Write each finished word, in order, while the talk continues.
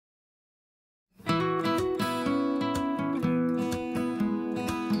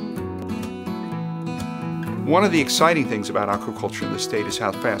One of the exciting things about aquaculture in the state is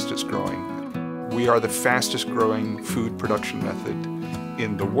how fast it's growing. We are the fastest growing food production method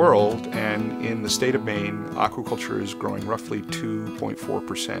in the world, and in the state of Maine, aquaculture is growing roughly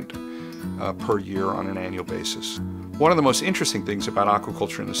 2.4% per year on an annual basis. One of the most interesting things about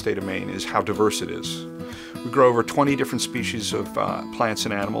aquaculture in the state of Maine is how diverse it is. We grow over 20 different species of plants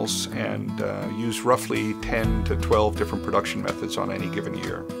and animals and use roughly 10 to 12 different production methods on any given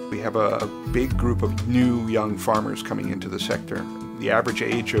year. We have a big group of new young farmers coming into the sector. The average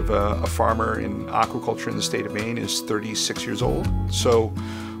age of a farmer in aquaculture in the state of Maine is 36 years old. So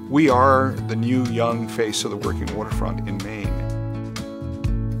we are the new young face of the working waterfront in Maine.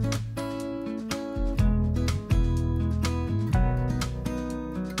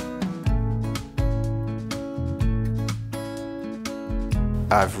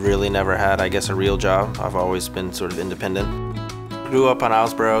 I've really never had, I guess, a real job. I've always been sort of independent. Grew up on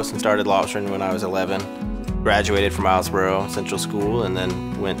Islesboro and started lobstering when I was 11. Graduated from Islesboro Central School and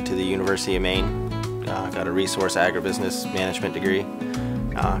then went to the University of Maine. Got a resource agribusiness management degree.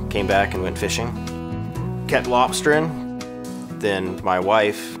 Came back and went fishing. Kept lobstering. Then my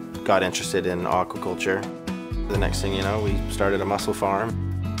wife got interested in aquaculture. The next thing you know, we started a mussel farm.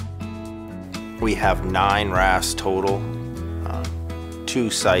 We have 9 rafts total. 2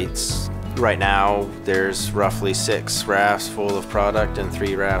 sites. Right now there's roughly 6 rafts full of product and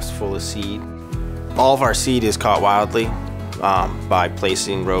 3 rafts full of seed. All of our seed is caught wildly by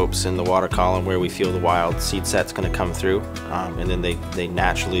placing ropes in the water column where we feel the wild seed set's going to come through, and then they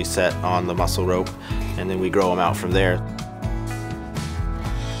naturally set on the mussel rope, and then we grow them out from there.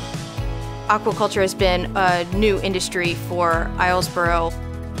 Aquaculture has been a new industry for Islesboro.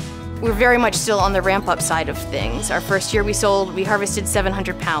 We're very much still on the ramp-up side of things. Our first year we harvested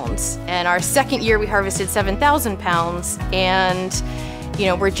 700 pounds. And our second year we harvested 7,000 pounds. And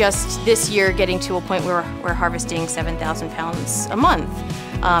we're just this year getting to a point where we're harvesting 7,000 pounds a month.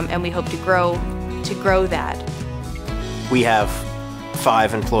 And we hope to grow that. We have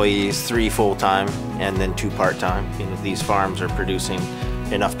 5 employees, 3 full-time, and then 2 part-time. These farms are producing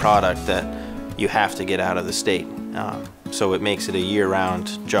enough product that you have to get out of the state. So it makes it a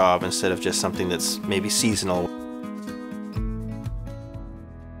year-round job instead of just something that's maybe seasonal.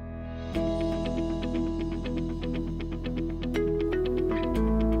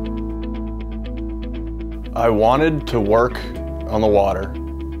 I wanted to work on the water.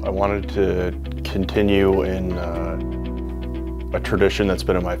 I wanted to continue in a tradition that's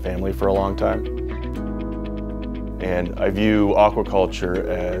been in my family for a long time. And I view aquaculture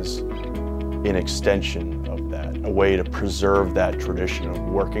as an extension of that, a way to preserve that tradition of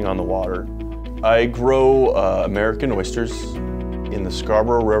working on the water. I grow American oysters in the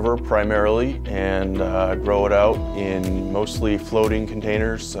Scarborough River primarily, and grow it out in mostly floating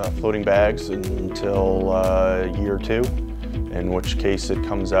containers, floating bags until year 2, in which case it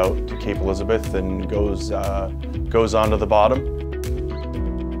comes out to Cape Elizabeth and goes onto the bottom.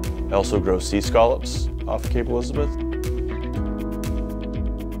 I also grow sea scallops off Cape Elizabeth.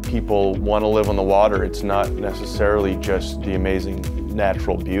 People want to live on the water. It's not necessarily just the amazing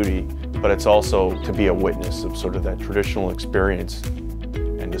natural beauty, but it's also to be a witness of sort of that traditional experience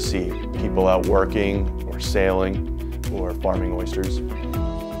and to see people out working or sailing or farming oysters.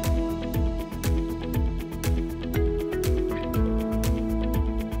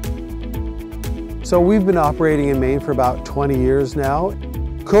 So we've been operating in Maine for about 20 years now.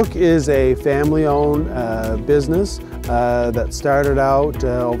 Cook is a family-owned business that started out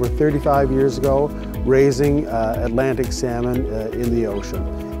over 35 years ago raising Atlantic salmon in the ocean.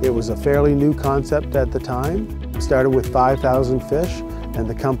 It was a fairly new concept at the time. It started with 5,000 fish, and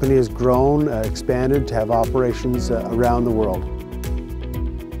the company has grown, expanded to have operations around the world.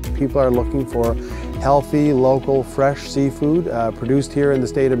 People are looking for healthy, local, fresh seafood produced here in the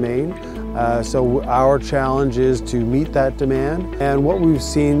state of Maine. So our challenge is to meet that demand, and what we've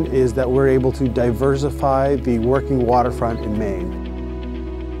seen is that we're able to diversify the working waterfront in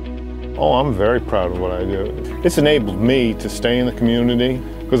Maine. Oh, I'm very proud of what I do. It's enabled me to stay in the community,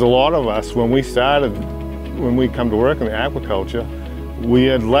 because a lot of us, when we come to work in the aquaculture, we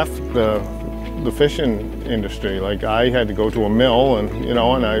had left the fishing industry. Like, I had to go to a mill, and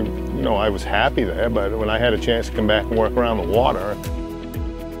I was happy there, but when I had a chance to come back and work around the water.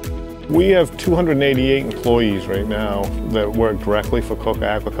 We have 288 employees right now that work directly for Cook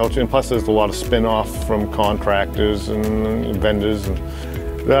Aquaculture, and plus there's a lot of spin-off from contractors and vendors. And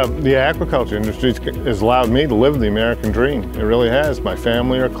the aquaculture industry has allowed me to live the American dream. It really has. My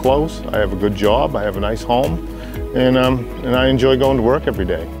family are close, I have a good job, I have a nice home, and I enjoy going to work every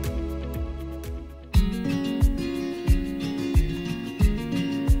day.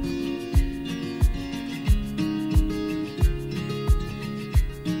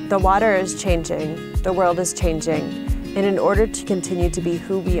 The water is changing, the world is changing, and in order to continue to be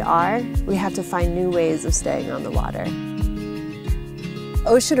who we are, we have to find new ways of staying on the water.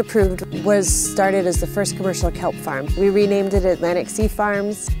 Ocean Approved was started as the first commercial kelp farm. We renamed it Atlantic Sea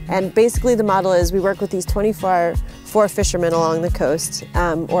Farms, and basically the model is we work with these 24 fishermen along the coast,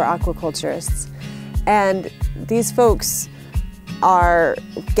 or aquaculturists, and these folks are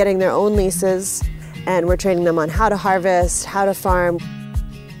getting their own leases, and we're training them on how to harvest, how to farm.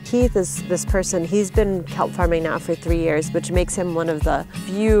 Keith is this person, he's been kelp farming now for 3 years, which makes him one of the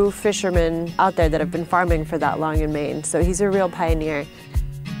few fishermen out there that have been farming for that long in Maine. So he's a real pioneer.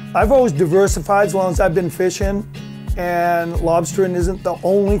 I've always diversified as long as I've been fishing, and lobstering isn't the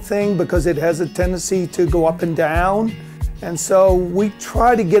only thing because it has a tendency to go up and down. And so we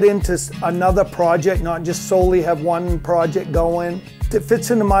try to get into another project, not just solely have one project going. It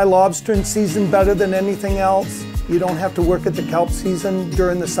fits into my lobstering season better than anything else. You don't have to work at the kelp season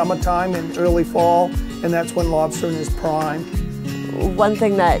during the summertime and early fall, and that's when lobstering is prime. One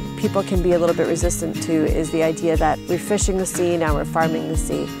thing that people can be a little bit resistant to is the idea that we're fishing the sea, now we're farming the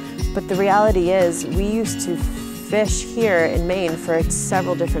sea. But the reality is we used to fish here in Maine for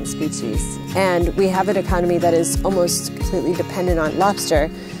several different species. And we have an economy that is almost completely dependent on lobster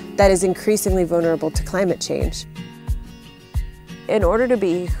that is increasingly vulnerable to climate change. In order to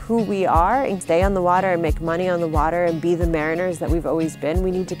be who we are and stay on the water and make money on the water and be the mariners that we've always been,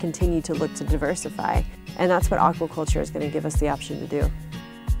 we need to continue to look to diversify. And that's what aquaculture is going to give us the option to do.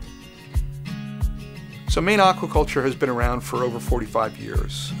 So Maine aquaculture has been around for over 45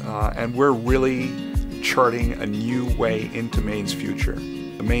 years, and we're really charting a new way into Maine's future.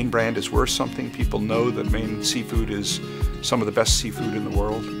 The Maine brand is worth something. People know that Maine seafood is some of the best seafood in the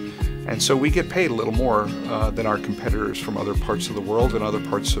world. And so we get paid a little more than our competitors from other parts of the world and other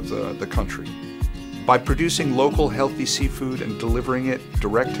parts of the country. By producing local, healthy seafood and delivering it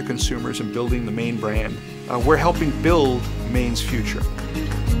direct to consumers and building the Maine brand, we're helping build Maine's future.